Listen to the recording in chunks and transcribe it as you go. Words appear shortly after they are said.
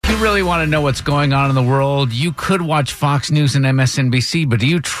really want to know what's going on in the world, you could watch Fox News and MSNBC, but do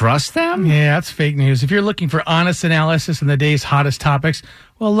you trust them? Yeah, that's fake news. If you're looking for honest analysis on the day's hottest topics,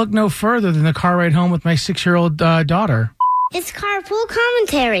 well, look no further than the car ride home with my 6-year-old daughter. It's Carpool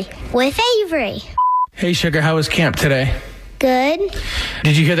Commentary with Avery. Hey, Sugar, how was camp today? Good.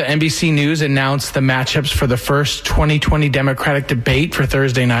 Did you hear that NBC News announced the matchups for the first 2020 Democratic debate for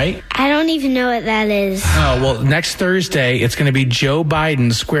Thursday night? I don't even know what that is. Oh, well, next Thursday, it's going to be Joe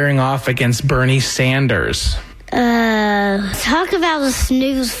Biden squaring off against Bernie Sanders. Talk about a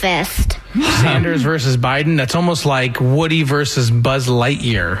snooze fest. Sanders versus Biden? That's almost like Woody versus Buzz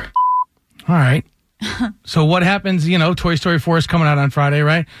Lightyear. All right. So what happens, Toy Story 4 is coming out on Friday,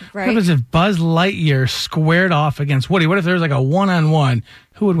 right? What happens if Buzz Lightyear squared off against Woody? What if there was like a one-on-one?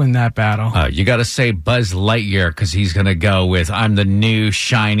 Who would win that battle? You got to say Buzz Lightyear because he's going to go with, I'm the new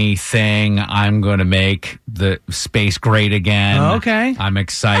shiny thing. I'm going to make the space great again. Okay. I'm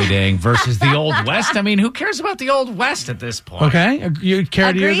exciting. Versus the Old West. I mean, who cares about the Old West at this point? Okay. You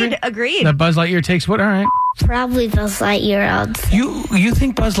care? Do you agree? Agreed. That Buzz Lightyear takes what? All right. Probably Buzz Lightyear out. You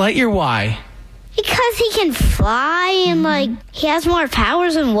think Buzz Lightyear? Why? Because he can fly and, he has more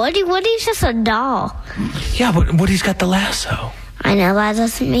powers than Woody. Woody's just a doll. Yeah, but Woody's got the lasso. I know, that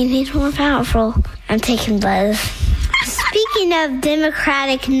doesn't mean he's more powerful. I'm taking Buzz. Speaking of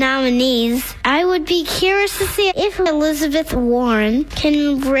Democratic nominees, I would be curious to see if Elizabeth Warren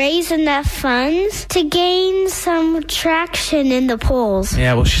can raise enough funds to gain some traction in the polls.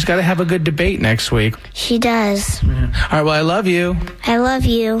 Yeah, well, she's got to have a good debate next week. She does. Yeah. All right, well, I love you. I love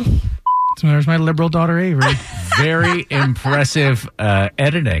you. So there's my liberal daughter, Avery. Very impressive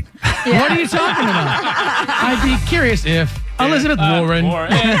editing. What are you talking about? I'd be curious if Elizabeth Warren.